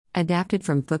Adapted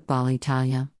from Football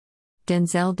Italia.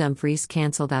 Denzel Dumfries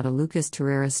cancelled out a Lucas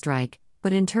Torreira strike,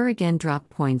 but Inter again dropped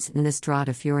points in this draw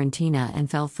to Fiorentina and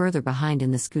fell further behind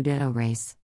in the Scudetto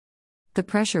race. The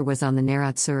pressure was on the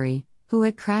Nerazzurri, who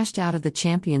had crashed out of the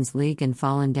Champions League and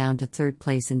fallen down to third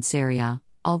place in Serie A,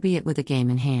 albeit with a game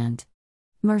in hand.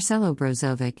 Marcelo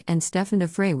Brozovic and Stefan de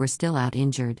Vrij were still out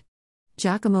injured.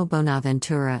 Giacomo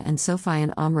Bonaventura and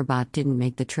Sofian Amrabat didn't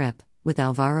make the trip, with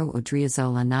Alvaro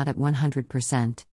Odriozola not at 100%.